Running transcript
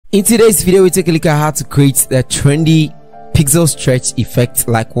In today's video, we take a look at how to create the trendy pixel stretch effect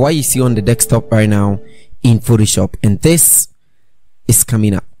like what you see on the desktop right now in Photoshop, and this is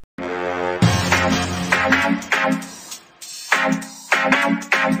coming up.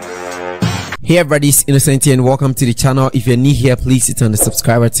 Hey everybody, it's Innocent here and welcome to the channel. If you're new here, please hit on the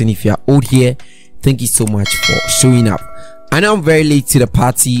subscribe button. If you're old here, thank you so much for showing up. I know I'm very late to the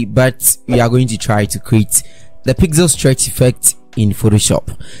party, but we are going to try to create the pixel stretch effect in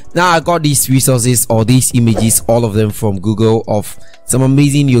Photoshop. Now I got these resources or these images, all of them from Google, of some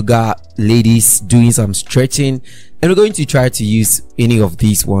amazing yoga ladies doing some stretching, and we're going to try to use any of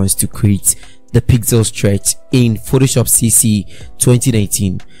these ones to create the pixel stretch in Photoshop CC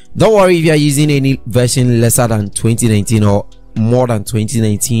 2019. Don't worry if you are using any version lesser than 2019 or more than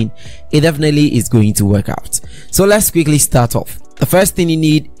 2019, it definitely is going to work out. So let's quickly start off. The first thing you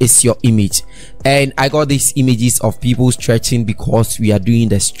need is your image, and I got these images of people stretching because we are doing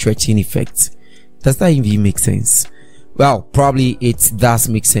the stretching effect. Does that even make sense? Well, probably it does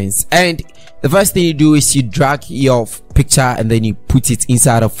make sense. And the first thing you do is you drag your picture and then you put it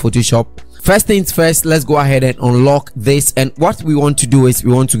inside of Photoshop. First things first, let's go ahead and unlock this, and what we want to do is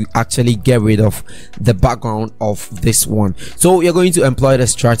we want to actually get rid of the background of this one. So you're going to employ the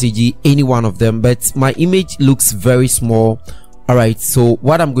strategy, any one of them, but my image looks very small. All right, so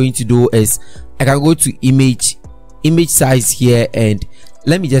what I'm going to do is I can go to image size here, and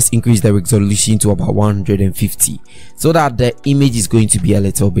let me just increase the resolution to about 150 so that the image is going to be a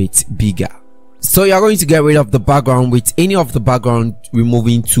little bit bigger. So you're going to get rid of the background with any of the background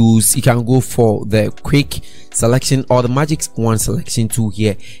removing tools. You can go for the quick selection or the magic wand selection tool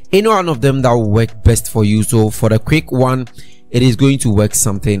here, any one of them that will work best for you. So for the quick one, it is going to work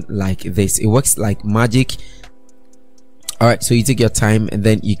something like this. It works like magic. All right, so you take your time and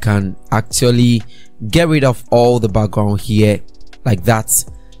then you can actually get rid of all the background here like that,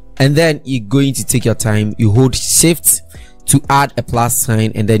 and then you're going to take your time, you hold shift to add a plus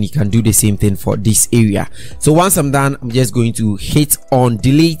sign, and then you can do the same thing for this area. So once I'm done, I'm just going to hit on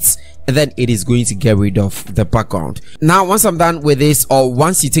delete, and then it is going to get rid of the background. Now once I'm done with this, or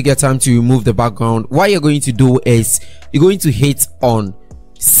once you take your time to remove the background, what you're going to do is you're going to hit on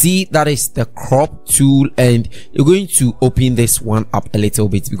C, that is the crop tool, and you're going to open this one up a little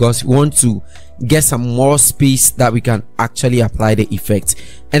bit because we want to get some more space that we can actually apply the effect.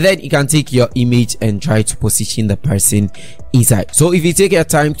 And then you can take your image and try to position the person inside. So if you take your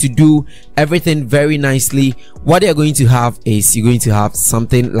time to do everything very nicely, what you're going to have is you're going to have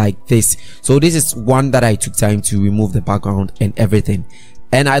something like this. So this is one that I took time to remove the background and everything,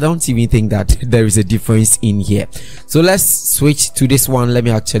 and I don't even think that there is a difference in here. So let's switch to this one. Let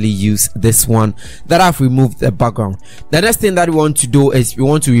me actually use this one that I've removed the background. The next thing that we want to do is we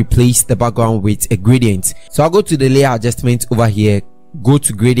want to replace the background with a gradient. So I'll go to the layer adjustment over here, go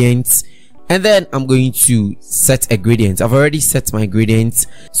to gradients, and then I'm going to set a gradient. I've already set my gradient.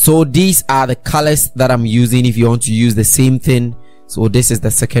 So these are the colors that I'm using if you want to use the same thing. So this is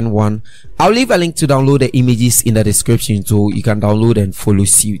the second one. I'll leave a link to download the images in the description so you can download and follow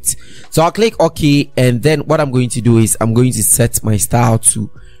suit. So I'll click OK, and then what I'm going to do is I'm going to set my style to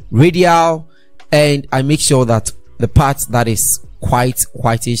radial, and I make sure that the part that is quite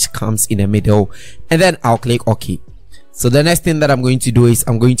whitish comes in the middle, and then I'll click OK. So the next thing that I'm going to do is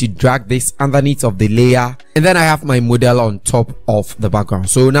I'm going to drag this underneath of the layer, and then I have my model on top of the background.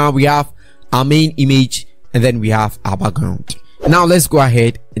 So now we have our main image, and then we have our background. Now let's go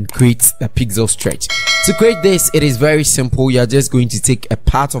ahead and create the pixel stretch. To create this, it is very simple. You're just going to take a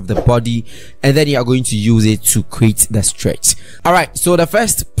part of the body and then you are going to use it to create the stretch. All right, so the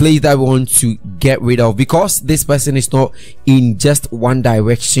first place that we want to get rid of, because this person is not in just one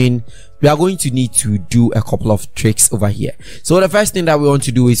direction, we are going to need to do a couple of tricks over here. So the first thing that we want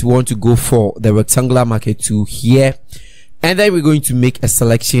to do is we want to go for the rectangular marker tool here, and then we're going to make a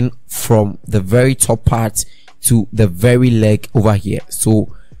selection from the very top part to the very leg over here.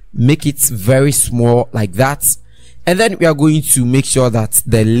 So make it very small like that, and then we are going to make sure that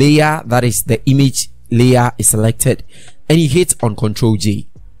the layer, that is the image layer, is selected, and you hit on Ctrl J.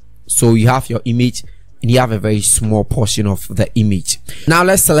 So you have your image and you have a very small portion of the image. Now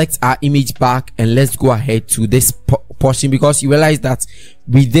let's select our image back and let's go ahead to this portion, because you realize that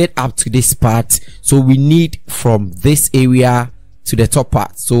we did up to this part, so we need from this area to the top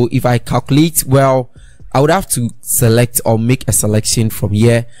part. So if I calculate well, I would have to select or make a selection from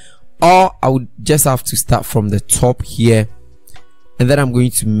here, or I would just have to start from the top here, and then I'm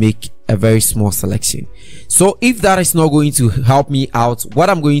going to make a very small selection. So if that is not going to help me out, what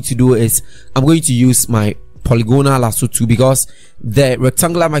I'm going to do is I'm going to use my polygonal lasso tool, because the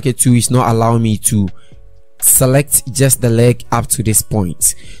rectangular marker tool is not allowing me to select just the leg up to this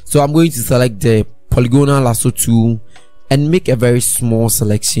point. So I'm going to select the polygonal lasso tool and make a very small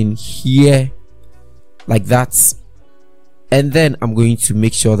selection here like that, and then I'm going to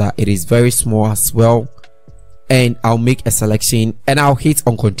make sure that it is very small as well, and I'll make a selection and I'll hit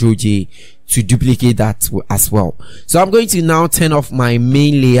on Ctrl J to duplicate that as well. So I'm going to now turn off my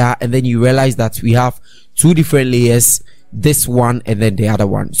main layer, and then you realize that we have two different layers, this one and then the other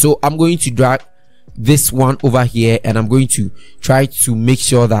one. So I'm going to drag this one over here, and I'm going to try to make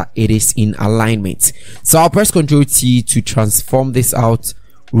sure that it is in alignment. So I'll press Ctrl T to transform this out,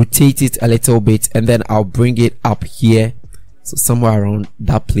 rotate it a little bit, and then I'll bring it up here, so somewhere around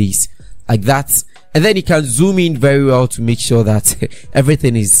that place like that, and then you can zoom in very well to make sure that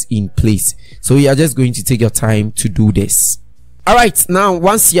everything is in place. So you are just going to take your time to do this. All right, now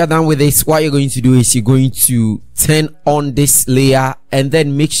once you're done with this, what you're going to do is you're going to turn on this layer, and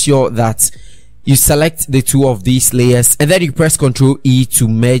then make sure that you select the two of these layers, and then you press Ctrl E to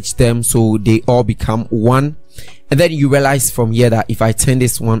merge them so they all become one. And then you realize from here that if I turn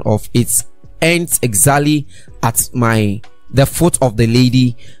this one off, it ends exactly at the foot of the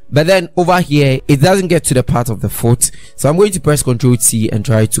lady, but then over here it doesn't get to the part of the foot. So I'm going to press Ctrl T and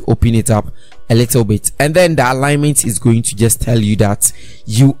try to open it up a little bit, and then the alignment is going to just tell you that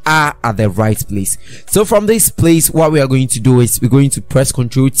you are at the right place. So from this place, what we are going to do is we're going to press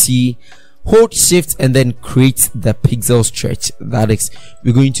Ctrl T, hold shift, and then create the pixel stretch. That is,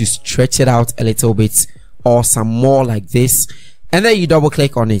 we're going to stretch it out a little bit or some more like this, and then you double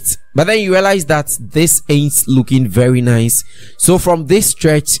click on it, but then you realize that this ain't looking very nice. So from this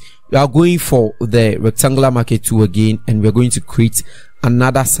stretch, we are going for the rectangular marquee tool again, and we're going to create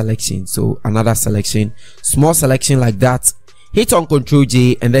another selection. So another selection, small selection like that, hit on Ctrl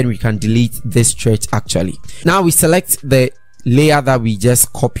J, and then we can delete this stretch. Actually, now we select the layer that we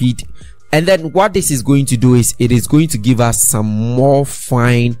just copied, and then what this is going to do is it is going to give us some more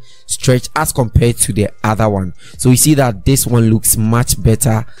fine stretch as compared to the other one. So we see that this one looks much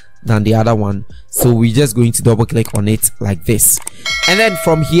better than the other one, so we're just going to double click on it like this. And then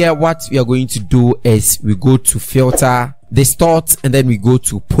from here, what we are going to do is we go to filter, distort, and then we go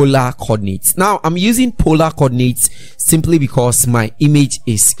to polar coordinates. Now I'm using polar coordinates simply because my image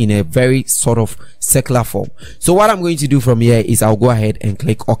is in a very sort of circular form. So what I'm going to do from here is I'll go ahead and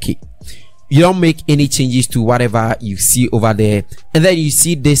click OK. You don't make any changes to whatever you see over there, and then you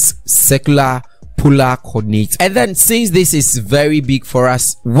see this circular polar coordinate. And then since this is very big for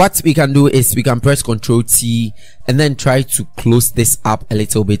us, what we can do is we can press Ctrl T and then try to close this up a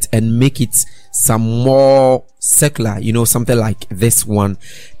little bit and make it some more circular, you know, something like this one.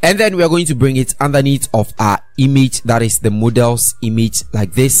 And then we are going to bring it underneath of our image, that is the model's image,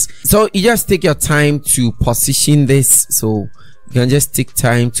 like this. So you just take your time to position this, so you can just take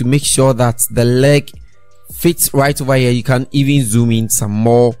time to make sure that the leg fits right over here. You can even zoom in some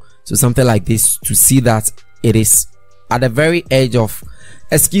more, so something like this, to see that it is at the very edge of,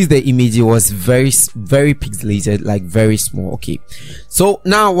 excuse the image, it was very pixelated, like very small. Okay, so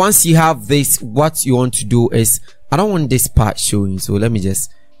now once you have this, what you want to do is, I don't want this part showing, so let me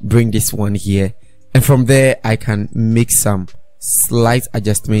just bring this one here, and from there I can make some slight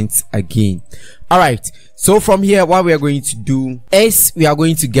adjustments again. All right, so from here what we are going to do is we are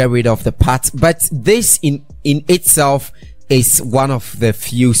going to get rid of the part, but this in itself is one of the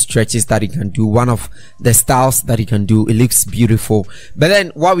few stretches that you can do, one of the styles that you can do. It looks beautiful. But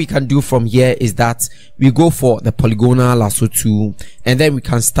then what we can do from here is that we go for the polygonal lasso tool, and then we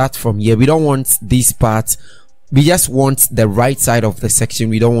can start from here. We don't want this part, we just want the right side of the section,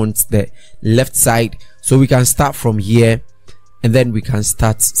 we don't want the left side. So we can start from here, and then we can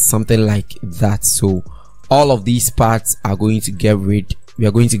start something like that. So all of these parts are going to get rid, we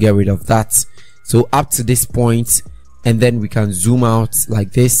are going to get rid of that. So up to this point, and then we can zoom out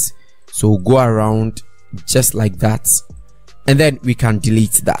like this, so go around just like that, and then we can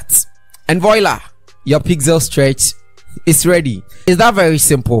delete that, and voila, your pixel stretch is ready. Is that very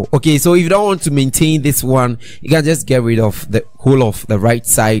simple? Okay, so if you don't want to maintain this one, you can just get rid of the whole of the right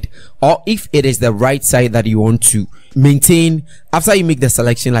side, or if it is the right side that you want to maintain, after you make the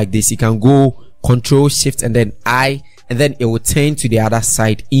selection like this, you can go Control Shift and then I, and then it will turn to the other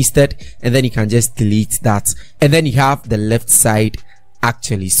side instead, and then you can just delete that, and then you have the left side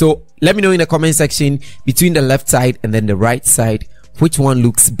actually. So let me know in the comment section between the left side and then the right side, which one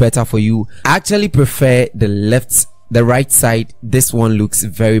looks better for you. I actually prefer the right side. This one looks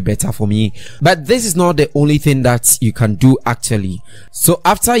very better for me, but this is not the only thing that you can do actually. So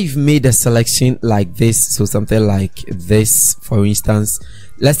after you've made a selection like this, so something like this, for instance,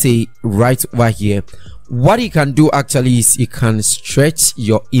 let's say right over here, what you can do actually is you can stretch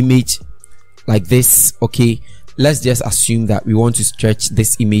your image like this. Okay, let's just assume that we want to stretch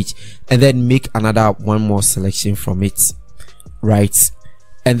this image and then make another one more selection from it, right?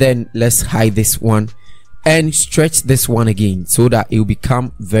 And then let's hide this one and stretch this one again so that it will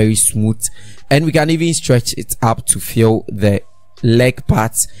become very smooth, and we can even stretch it up to fill the leg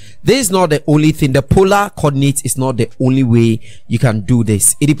parts. This is not the only thing. The polar coordinate is not the only way you can do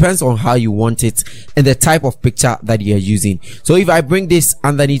this. It depends on how you want it and the type of picture that you are using. So if I bring this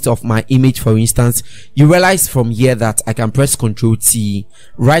underneath of my image, for instance, you realize from here that I can press Ctrl T,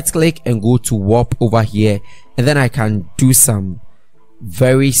 right click and go to warp over here, and then I can do some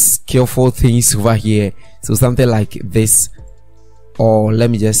very skillful things over here. So something like this, or let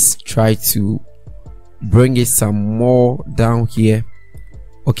me just try to bring it some more down here.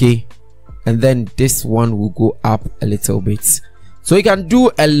 Okay, and then this one will go up a little bit. So you can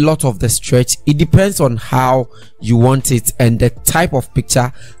do a lot of the stretch. It depends on how you want it and the type of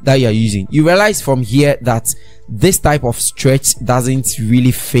picture that you are using. You realize from here that this type of stretch doesn't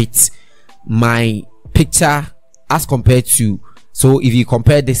really fit my picture as compared to, so if you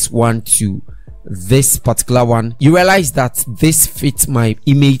compare this one to this particular one, you realize that this fits my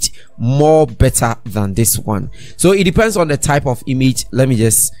image more better than this one. So it depends on the type of image. Let me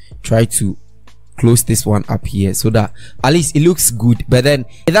just try to close this one up here so that at least it looks good, but then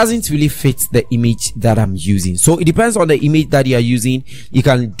it doesn't really fit the image that I'm using. So it depends on the image that you are using. You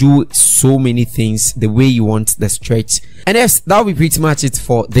can do so many things the way you want the stretch. And yes, that will be pretty much it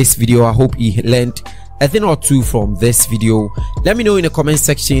for this video. I hope you learned a thing or two from this video. Let me know in the comment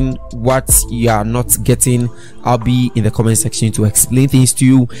section what you are not getting. I'll be in the comment section to explain things to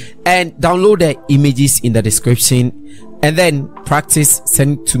you, and download the images in the description, and then practice,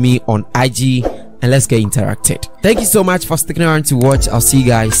 send to me on IG, and let's get interacted. Thank you so much for sticking around to watch. I'll see you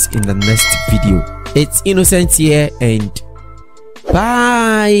guys in the next video. It's Innocent here, and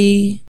bye.